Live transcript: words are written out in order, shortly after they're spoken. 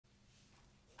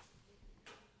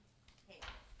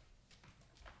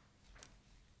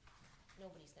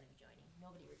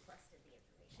nobody requested the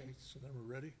information. Okay, so then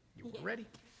we're ready? You ready?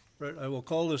 Right, I will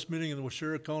call this meeting of the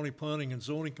Waushara County Planning and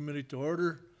Zoning Committee to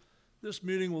order. This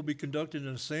meeting will be conducted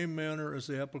in the same manner as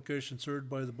the applications heard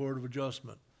by the Board of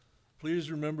Adjustment.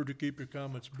 Please remember to keep your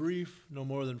comments brief, no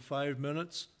more than 5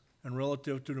 minutes, and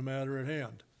relative to the matter at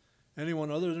hand.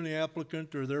 Anyone other than the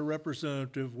applicant or their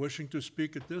representative wishing to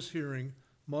speak at this hearing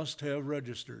must have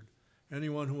registered.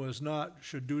 Anyone who has not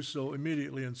should do so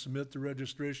immediately and submit the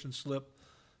registration slip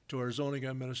to our zoning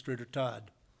administrator,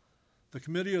 Todd. The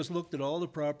committee has looked at all the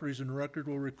properties and the record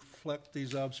will reflect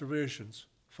these observations.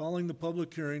 Following the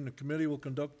public hearing, the committee will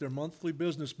conduct their monthly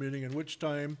business meeting, at which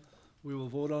time we will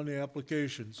vote on the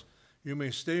applications. You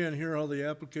may stay and hear how the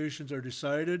applications are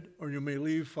decided, or you may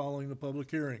leave following the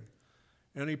public hearing.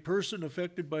 Any person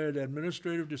affected by an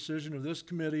administrative decision of this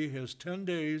committee has 10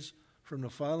 days from the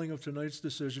filing of tonight's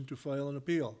decision to file an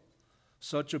appeal.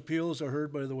 Such appeals are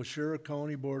heard by the Waushara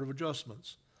County Board of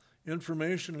Adjustments.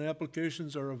 Information and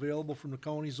applications are available from the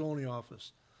county zoning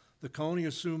office. The county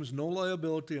assumes no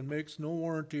liability and makes no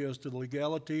warranty as to the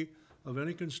legality of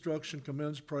any construction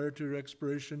commenced prior to the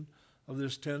expiration of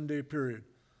this 10-day period.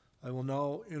 I will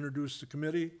now introduce the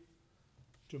committee.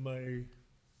 To my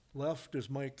left is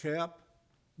Mike Kapp.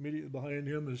 Immediately behind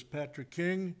him is Patrick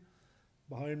King.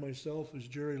 Behind myself is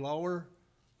Jerry Lauer.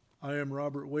 I am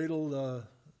Robert Wadel, the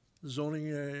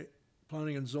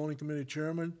Planning and Zoning Committee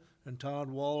Chairman, and Todd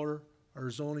Waller, our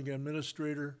zoning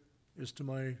administrator, is to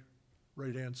my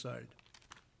right-hand side.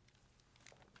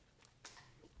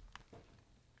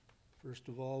 First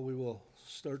of all, we will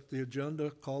start the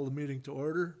agenda, call the meeting to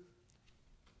order.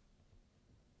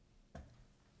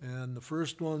 And the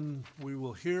first one we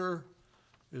will hear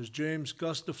is James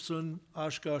Gustafson,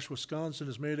 Oshkosh, Wisconsin,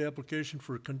 has made application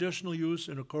for conditional use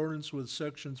in accordance with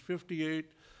sections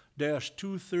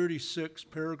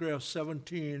 58-236, paragraph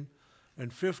 17,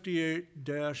 and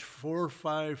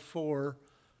 58-454,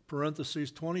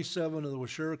 parentheses 27 of the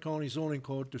Waushara County Zoning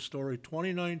Code to store a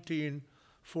 2019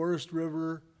 Forest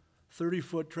River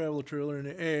 30-foot travel trailer in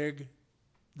the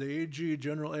AG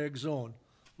General Ag Zone.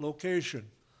 Location: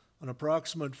 an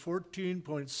approximate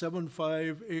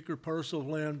 14.75 acre parcel of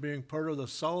land being part of the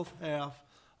south half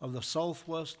of the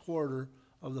southwest quarter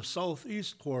of the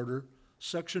southeast quarter,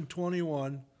 section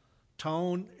 21,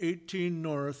 town 18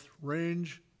 north,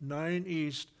 range 9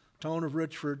 east, town of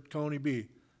Richford, County B.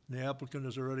 And the applicant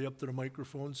is already up to the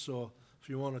microphone, so if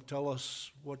you want to tell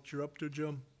us what you're up to,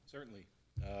 Jim. Certainly.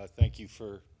 Thank you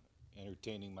for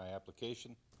entertaining my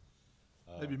application.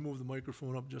 Maybe move the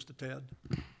microphone up just a tad.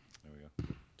 There we go.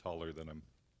 Taller than I'm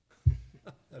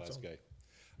That's last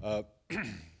all. guy.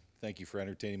 Thank you for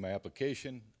entertaining my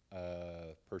application.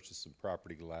 Purchased some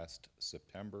property last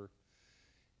September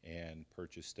and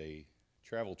purchased a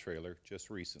travel trailer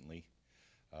just recently.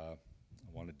 I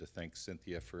wanted to thank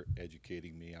Cynthia for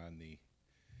educating me on the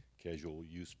casual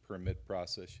use permit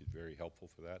process. She's very helpful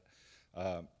for that.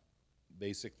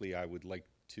 Basically, I would like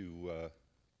to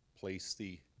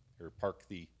park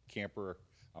the camper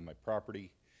on my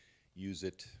property, use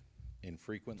it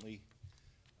infrequently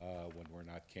when we're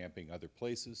not camping other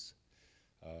places.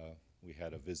 We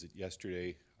had a visit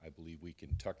yesterday. I believe we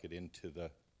can tuck it into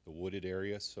the wooded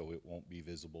area so it won't be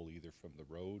visible either from the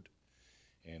road.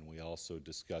 And we also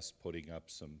discussed putting up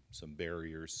some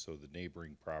barriers so the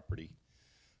neighboring property,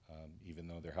 even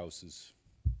though their house is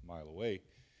a mile away,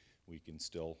 we can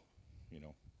still,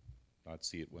 not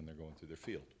see it when they're going through their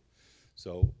field.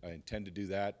 So I intend to do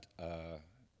that.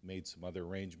 Made some other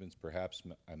arrangements. Perhaps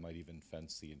I might even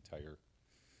fence the entire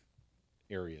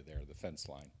area there, the fence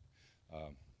line,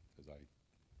 because I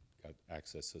got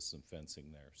access to some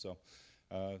fencing there. So,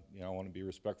 I want to be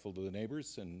respectful to the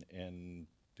neighbors and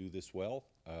do this well.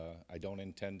 I don't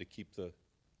intend to keep the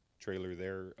trailer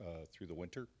there through the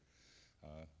winter.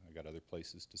 I got other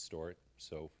places to store it,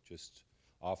 so just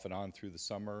off and on through the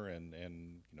summer and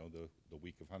the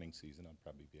week of hunting season, I'll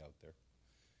probably be out there.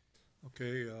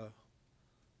 Okay, a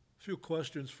few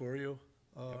questions for you.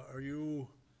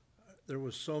 There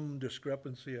was some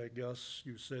discrepancy, I guess.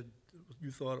 You said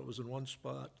you thought it was in one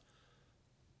spot.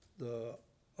 The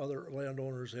other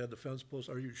landowners had the fence posts.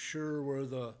 Are you sure where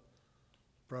the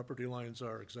property lines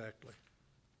are exactly?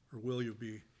 Or will you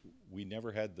be? We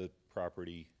never had the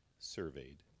property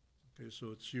surveyed. Okay,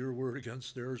 so it's your word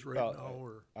against theirs right Well, now,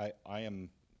 or? I am,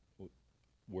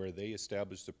 where they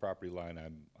established the property line,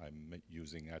 I'm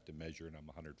using that to measure, and I'm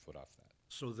 100 foot off that.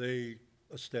 So they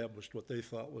established what they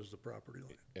thought was the property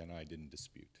line, And I didn't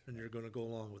dispute. and you're gonna go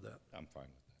along with that? I'm fine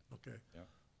with Okay. that,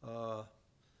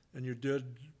 And you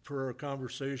did, per our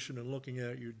conversation and looking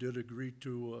at, you did agree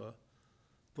to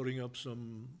putting up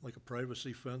some, like a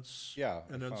privacy fence? Yeah,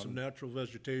 I And then some found- natural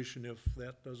vegetation if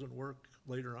that doesn't work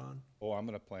later on? Oh, I'm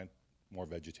gonna plant more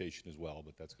vegetation as well,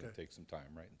 but that's gonna Okay. take some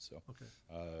time, right? And so,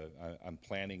 Okay, I'm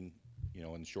planning, you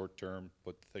know, in the short term,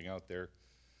 put the thing out there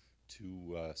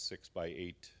to 6 by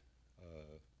 8,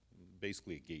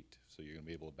 basically a gate. So you're gonna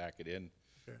be able to back it in,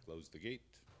 Okay. close the gate,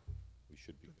 we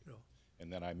should be good. yeah.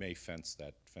 And then I may fence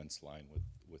that fence line with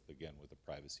again, with a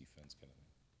privacy fence kind of thing.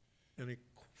 Any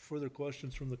further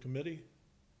questions from the committee?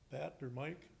 Pat or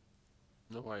Mike?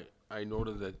 No, I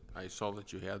noted that, I saw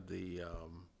that you had the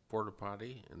porta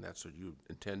potty, and that's what you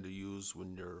intend to use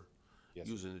when you're Yes.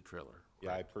 using the trailer.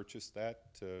 Yeah, I purchased that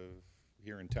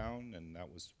here in town, and that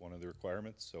was one of the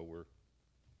requirements, so we're,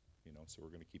 you know, so we're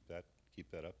gonna keep that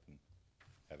up and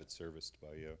have it serviced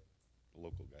by a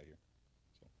local guy here,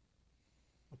 so.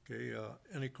 Okay,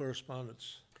 any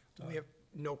correspondence? We have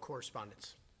no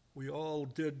correspondence. We all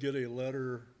did get a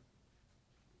letter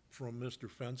from Mr.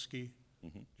 Fensky,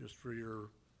 just for your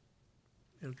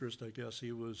interest, I guess.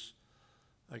 He was,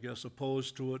 I guess,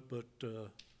 opposed to it, but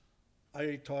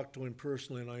I talked to him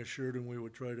personally, and I assured him we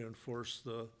would try to enforce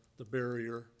the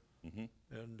barrier.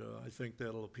 And I think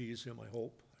that'll appease him, I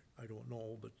hope. I don't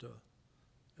know, but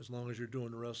as long as you're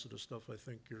doing the rest of the stuff, I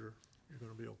think you're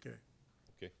gonna be okay.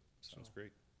 Okay, sounds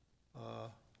great.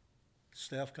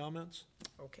 Staff comments?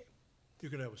 Okay. You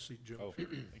can have a seat, Jim. Oh,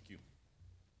 thank you.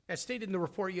 As stated in the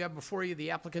report you have before you,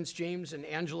 the applicants James and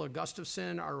Angela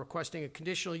Gustafson are requesting a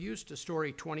conditional use to store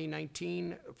a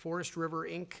 2019 Forest River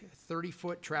Inc.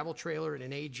 30-foot travel trailer in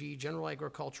an AG General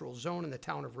Agricultural Zone in the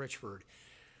town of Richford.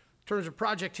 In terms of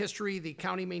project history, the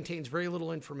county maintains very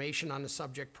little information on the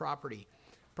subject property.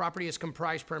 Property is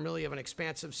comprised primarily of an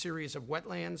expansive series of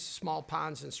wetlands, small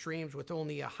ponds, and streams with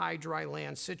only a high dry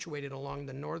land situated along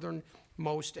the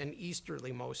northernmost and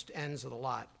easterlymost ends of the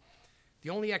lot. The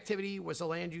only activity was a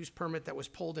land use permit that was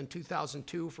pulled in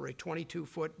 2002 for a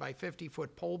 22-foot by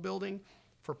 50-foot pole building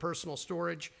for personal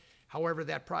storage. However,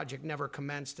 that project never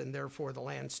commenced, and therefore the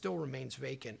land still remains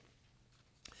vacant.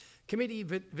 Committee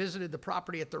visited the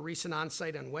property at the recent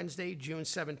on-site on Wednesday, June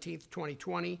 17th,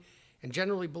 2020, and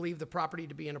generally believed the property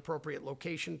to be an appropriate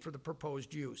location for the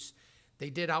proposed use. They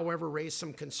did, however, raise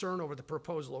some concern over the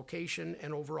proposed location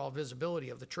and overall visibility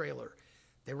of the trailer.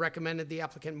 They recommended the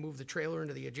applicant move the trailer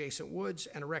into the adjacent woods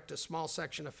and erect a small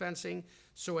section of fencing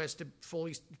so as to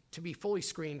be fully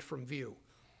screened from view.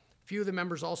 A few of the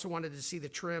members also wanted to see the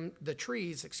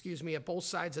trees at both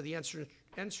sides of the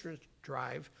entrance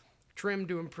drive trimmed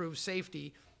to improve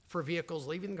safety for vehicles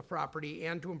leaving the property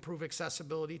and to improve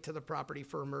accessibility to the property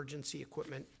for emergency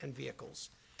equipment and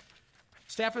vehicles.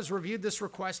 Staff has reviewed this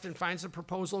request and finds the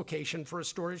proposed location for a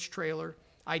storage trailer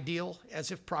ideal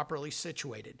as if properly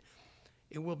situated.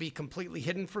 It will be completely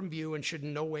hidden from view and should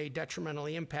in no way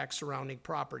detrimentally impact surrounding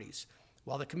properties.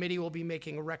 While the committee will be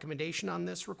making a recommendation on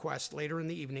this request later in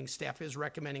the evening, staff is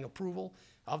recommending approval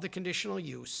of the conditional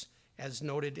use as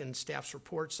noted in staff's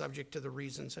report, subject to the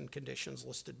reasons and conditions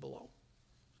listed below.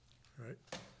 All right.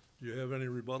 Do you have any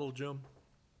rebuttal, Jim?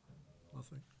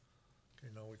 Nothing? Okay,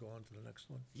 now we go on to the next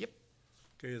one. Yep.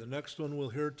 Okay, the next one we'll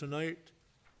hear tonight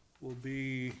will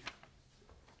be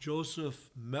Joseph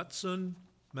Metzen,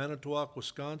 Manitowoc,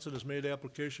 Wisconsin, has made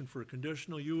application for a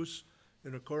conditional use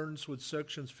in accordance with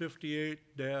sections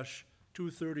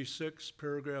 58-236,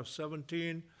 paragraph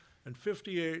 17, and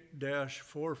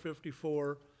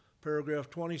 58-454, paragraph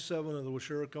 27 of the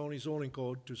Washera County zoning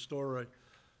code to store a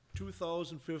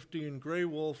 2015 Gray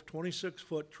Wolf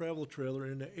 26-foot travel trailer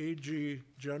in the AG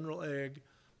General Ag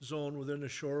zone within the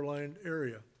shoreline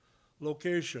area.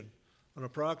 Location, an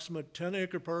approximate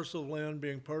 10-acre parcel of land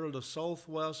being part of the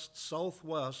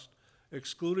southwest,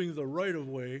 excluding the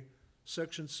right-of-way,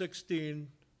 section 16,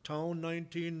 town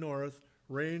 19 north,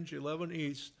 range 11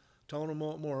 east, town of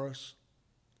Mount Morris,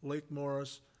 Lake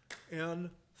Morris, and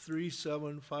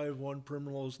 3751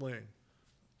 Primrose Lane.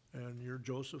 And you're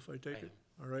Joseph, I take it?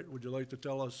 All right, would you like to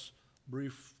tell us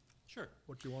brief Sure.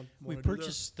 what you want We to do there?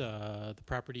 purchased the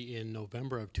property in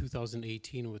November of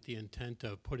 2018 with the intent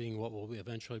of putting what will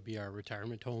eventually be our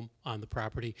retirement home on the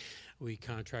property. We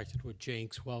contracted with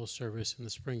Jenks Well Service in the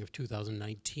spring of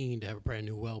 2019 to have a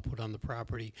brand-new well put on the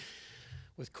property.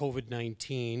 With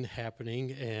COVID-19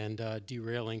 happening and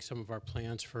derailing some of our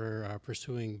plans for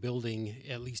pursuing building,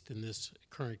 at least in this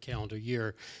current calendar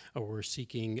year, we're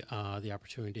seeking the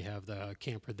opportunity to have the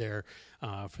camper there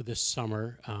for this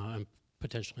summer and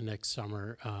potentially next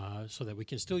summer, so that we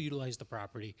can still utilize the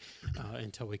property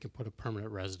until we can put a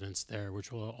permanent residence there,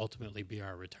 which will ultimately be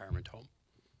our retirement home.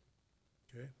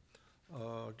 Okay.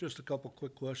 Just a couple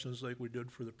quick questions like we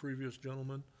did for the previous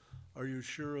gentleman. Are you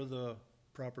sure of the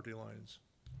property lines?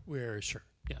 We're sure,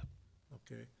 yeah.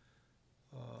 Okay.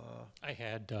 I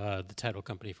had the title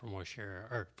company from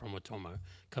Watoma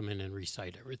come in and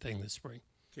recite everything this spring.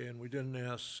 Okay, and we didn't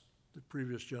ask the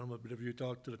previous gentleman, but have you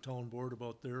talked to the town board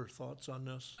about their thoughts on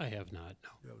this? I have not, no.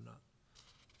 You have not.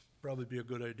 Probably be a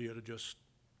good idea to just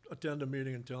attend a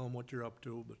meeting and tell them what you're up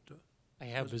to, but, I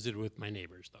have visited with my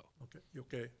neighbors, though.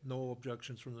 okay, no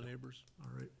objections from the neighbors, all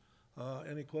right.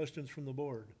 Any questions from the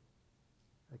board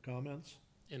or comments?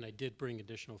 And I did bring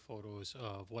additional photos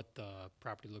of what the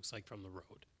property looks like from the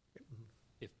road.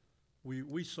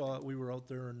 We saw it, we were out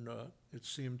there, and it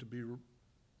seemed to be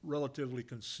relatively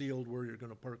concealed where you're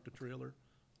gonna park the trailer,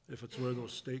 if it's where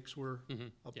those stakes were,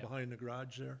 up yeah. behind the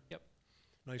garage there. Yep.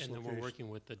 Nice And then we're location. working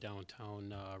with the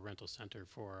downtown rental center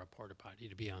for a porta potty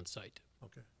to be on site.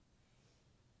 Okay,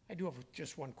 I do have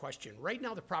just one question. Right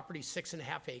now, the property's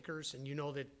 6.5 acres, and you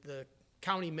know that the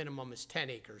county minimum is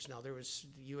 10 acres. Now,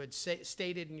 you had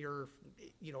stated in your,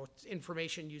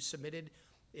 information you submitted,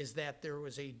 is that there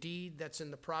was a deed that's in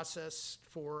the process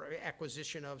for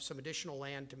acquisition of some additional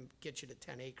land to get you to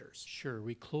 10 acres. Sure,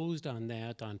 we closed on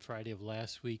that on Friday of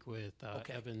last week with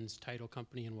Okay. Evans Title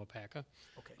Company in Wapaka.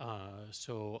 Okay.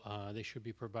 So they should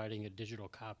be providing a digital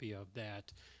copy of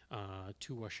that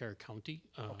to Washare County,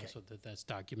 Okay. so that that's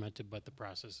documented, but the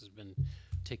process has been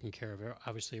taken care of.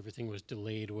 Obviously, everything was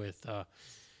delayed with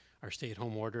our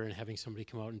stay-at-home order and having somebody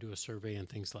come out and do a survey and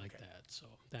things like that. So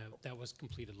that was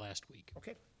completed last week.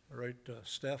 Okay. all right,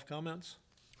 staff comments?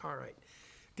 All right.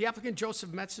 The applicant,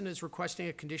 Joseph Metzen, is requesting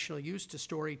a conditional use to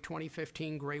store a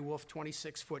 2015 Gray Wolf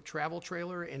 26-foot travel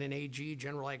trailer in an AG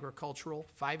General Agricultural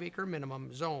 5-acre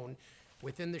minimum zone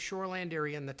within the shoreland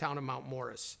area in the town of Mount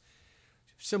Morris.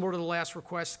 Similar to the last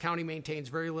request, the county maintains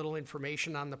very little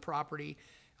information on the property.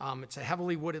 It's a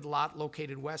heavily wooded lot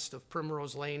located west of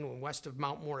Primrose Lane and west of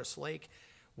Mount Morris Lake.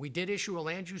 We did issue a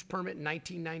land use permit in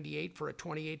 1998 for a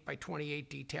 28 by 28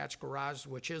 detached garage,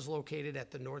 which is located at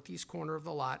the northeast corner of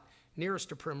the lot, nearest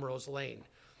to Primrose Lane.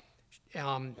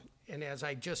 And as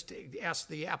I just asked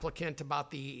the applicant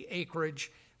about the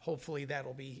acreage, hopefully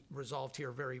that'll be resolved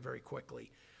here very, very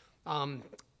quickly. The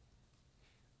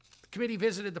committee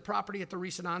visited the property at the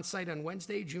recent on-site on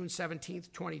Wednesday, June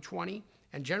 17th, 2020,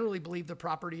 and generally believed the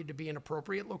property to be an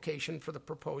appropriate location for the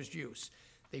proposed use.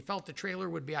 They felt the trailer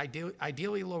would be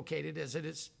ideally located as it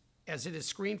is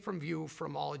screened from view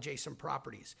from all adjacent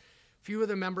properties. Few of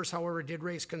the members, however, did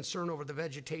raise concern over the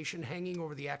vegetation hanging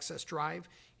over the access drive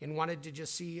and wanted to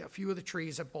just see a few of the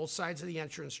trees at both sides of the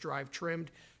entrance drive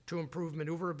trimmed to improve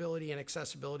maneuverability and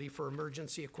accessibility for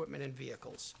emergency equipment and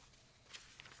vehicles.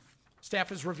 Staff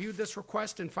has reviewed this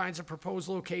request and finds a proposed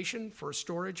location for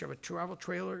storage of a travel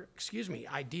trailer,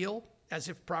 ideal, as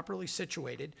if properly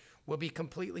situated, will be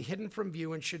completely hidden from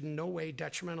view and should in no way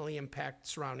detrimentally impact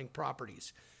surrounding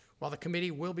properties. While the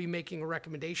committee will be making a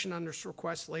recommendation on this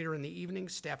request later in the evening,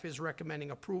 staff is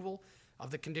recommending approval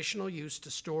of the conditional use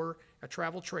to store a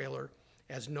travel trailer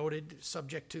as noted,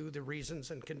 subject to the reasons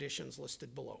and conditions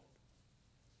listed below.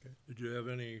 Okay. Did you have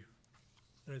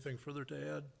anything further to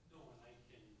add? No, and I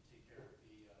can take care of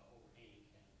the overhanging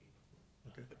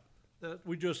canopy. Okay.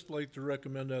 We just like to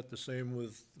recommend that the same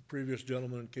with the previous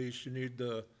gentleman in case you need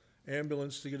the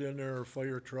ambulance to get in there or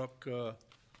fire truck.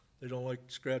 They don't like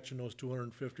scratching those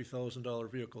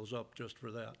 $250,000 vehicles up just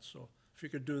for that. So if you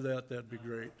could do that, that'd be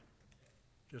great.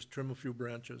 Just trim a few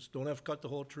branches. Don't have to cut the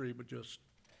whole tree, but just.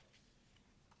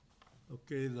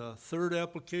 Okay, the third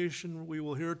application we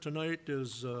will hear tonight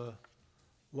is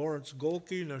Lawrence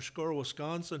Golke, Nashcore,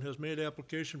 Wisconsin, has made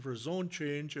application for a zone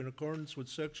change in accordance with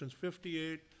sections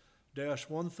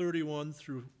 58-131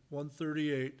 through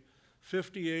 138,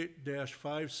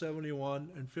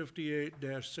 58-571, and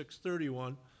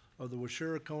 58-631 of the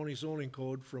Washare County Zoning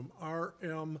Code from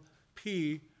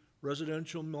RMP,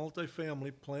 Residential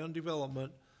Multifamily Plan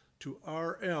Development, to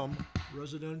RM,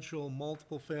 Residential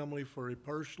Multiple Family for a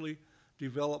partially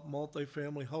developed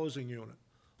multifamily housing unit.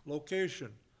 Location: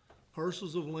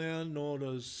 parcels of land known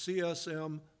as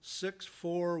CSM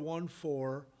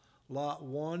 6414, Lot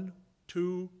 1,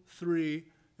 2, 3,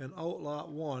 and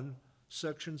Outlot 1,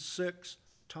 Section 6,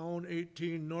 Town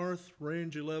 18 North,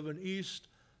 Range 11 East,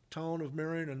 Town of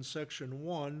Marion, and Section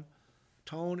 1,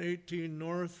 Town 18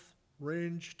 North,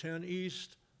 Range 10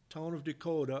 East, Town of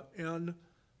Dakota,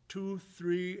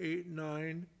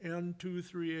 N2389,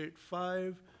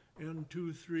 N2385,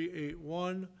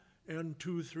 N2381,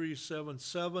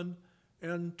 N2377,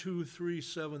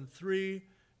 N2373,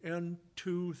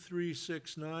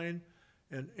 N2369,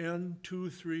 and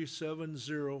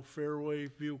N2370 Fairway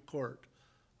View Court.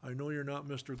 I know you're not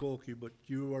Mr. Golke, but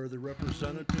you are the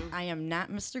representative. I am not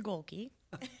Mr. Golke.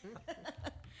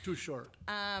 Too short.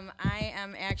 I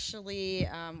am actually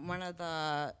one of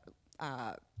the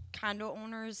condo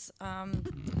owners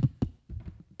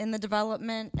in the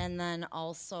development, and then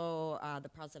also the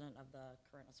president of the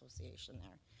current association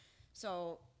there.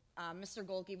 So Mr.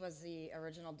 Golke was the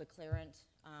original declarant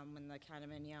when the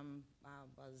condominium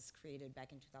was created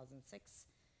back in 2006.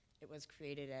 It was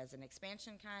created as an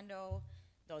expansion condo.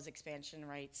 Those expansion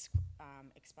rights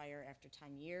expire after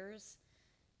 10 years.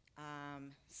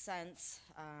 Since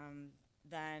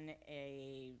then,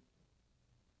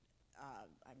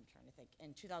 I'm trying to think,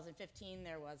 in 2015,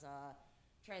 there was a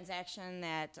transaction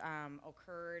that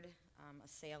occurred, a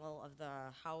sale of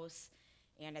the house,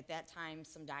 and at that time,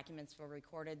 some documents were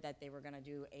recorded that they were gonna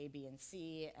do A, B, and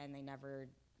C, and they never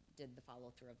did the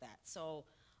follow-through of that. So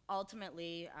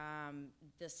ultimately,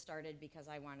 this started because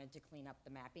I wanted to clean up the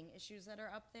mapping issues that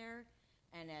are up there,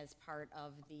 and as part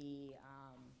of the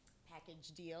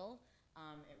package deal,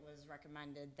 it was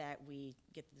recommended that we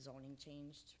get the zoning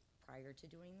changed prior to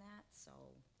doing that,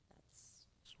 so that's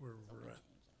That's where we're at. that's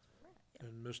where we're at.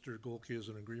 And Mr. Golke is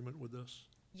in agreement with this?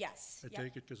 Yes. I yep.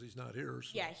 take it because he's not here,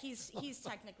 so. Yeah, he's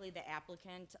technically the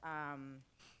applicant.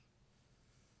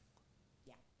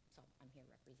 Yeah, so I'm here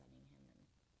representing him,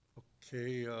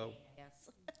 Okay, and I guess.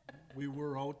 we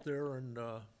were out there and,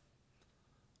 I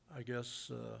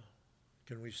guess,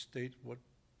 can we state what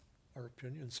our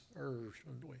opinions are, or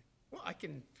shouldn't we? Well, I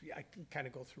can kind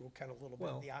of go through kind of a little bit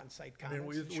Well, of the on-site I mean,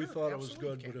 comments. we Sure, thought it was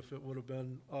absolutely good, can. but if it would have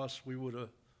been us,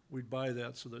 we'd buy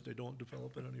that so that they don't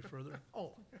develop it any further.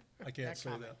 Oh, I can't That say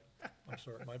comment. that. I'm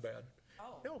sorry, my bad.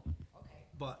 Oh, no, okay.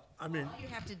 But, I mean, All you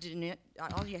have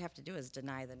to do is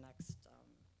deny the next,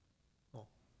 oh.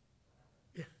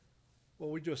 Well,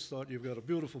 we just thought you've got a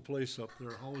beautiful place up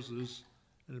there, houses,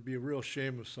 and it'd be a real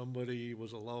shame if somebody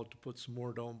was allowed to put some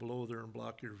more down below there and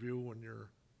block your view when you're,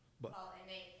 but, well, and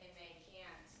they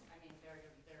can't, I mean, there is,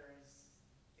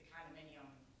 the condominium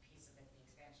piece of it, the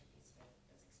expansion piece of it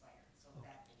is expired, so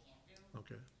that they can't do.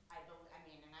 okay. I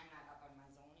mean, and I'm not up on my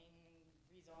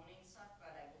rezoning stuff,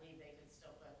 but I believe they could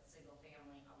still put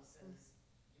single-family houses,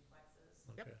 duplexes.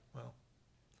 Yep. Okay, well.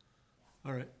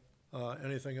 All right,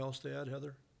 anything else to add,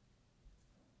 Heather?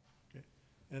 Okay,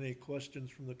 any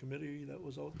questions from the committee that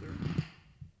was out there?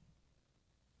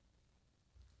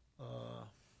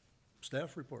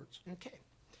 Staff reports. okay.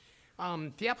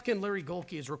 The applicant, Larry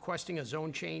Golke, is requesting a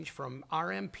zone change from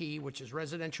RMP, which is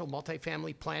Residential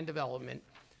Multifamily Plan Development,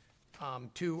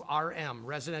 to RM,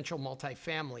 Residential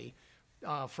Multifamily,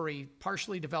 for a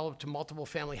partially developed to multiple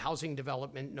family housing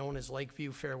development known as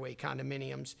Lakeview Fairway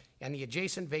Condominiums, and the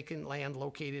adjacent vacant land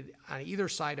located on either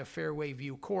side of Fairway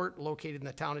View Court, located in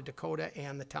the town of Dakota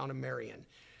and the town of Marion.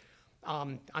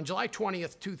 On July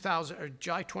 20th,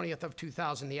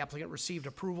 2000, the applicant received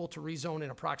approval to rezone an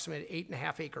approximate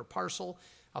 8.5-acre parcel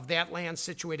of that land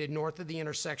situated north of the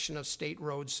intersection of State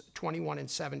Roads 21 and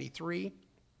 73.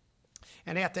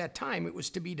 And at that time, it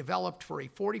was to be developed for a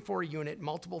 44-unit,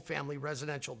 multiple-family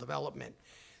residential development.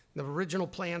 The original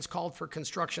plans called for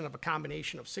construction of a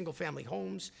combination of single-family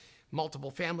homes, multiple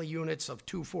family units of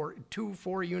two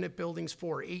 4-unit buildings,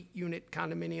 4 8-unit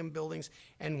condominium buildings,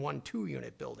 and 1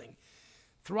 2-unit building.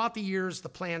 Throughout the years, the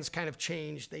plans kind of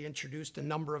changed. They introduced a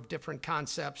number of different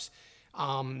concepts.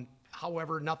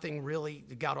 However, nothing really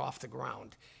got off the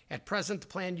ground. At present, the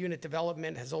planned unit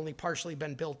development has only partially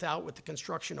been built out with the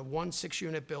construction of 1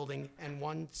 6-unit building and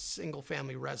 1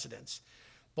 single-family residence,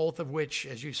 both of which,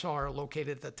 as you saw, are located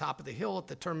at the top of the hill at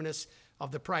the terminus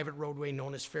of the private roadway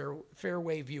known as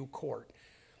Fairway View Court.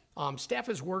 Staff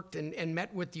has worked and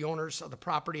met with the owners of the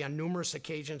property on numerous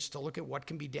occasions to look at what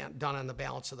can be done on the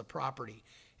balance of the property,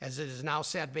 as it has now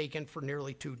sat vacant for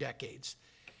nearly 2 decades.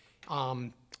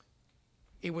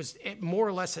 It was more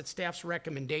or less at staff's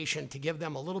recommendation to give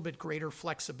them a little bit greater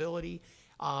flexibility,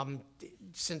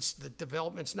 since the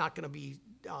development's not going to be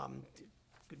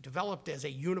developed as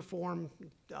a uniform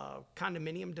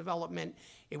condominium development.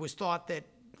 It was thought that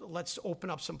let's open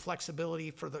up some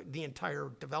flexibility for the entire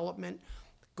development.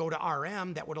 Go to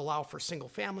RM, that would allow for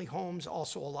single-family homes,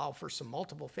 also allow for some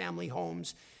multiple-family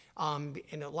homes,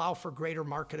 and allow for greater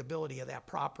marketability of that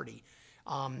property.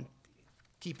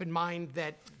 Keep in mind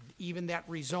that even that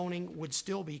rezoning would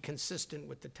still be consistent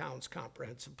with the town's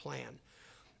comprehensive plan.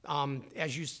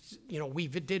 As we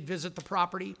did visit the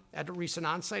property at a recent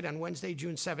onsite on Wednesday,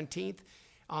 June 17th.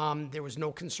 There was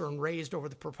no concern raised over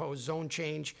the proposed zone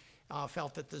change.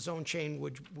 Felt that the zone change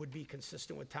would be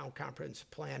consistent with town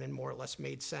comprehensive plan and more or less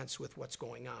made sense with what's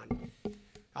going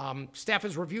on. Staff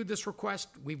has reviewed this request.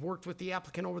 We've worked with the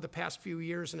applicant over the past few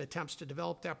years in attempts to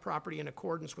develop that property in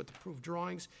accordance with approved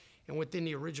drawings and within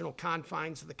the original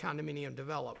confines of the condominium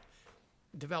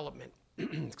development.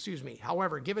 Excuse me.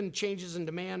 However, given changes in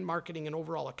demand, marketing, and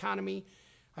overall economy,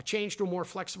 A change to a more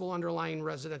flexible underlying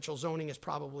residential zoning is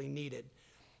probably needed.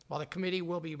 While the committee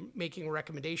will be making a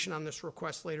recommendation on this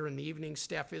request later in the evening,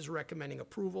 staff is recommending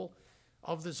approval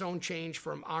of the zone change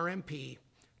from RMP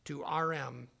to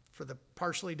RM for the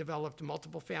partially developed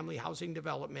multiple-family housing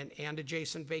development and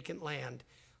adjacent vacant land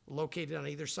located on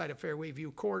either side of Fairway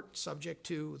View Court, subject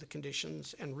to the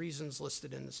conditions and reasons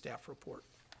listed in the staff report.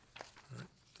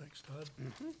 Thanks, Todd.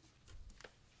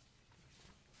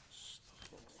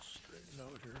 Stuff all straightened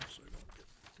out here so I don't get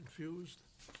confused.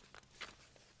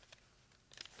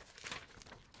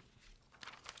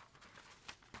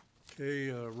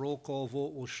 Okay, roll call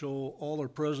vote will show all are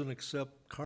present except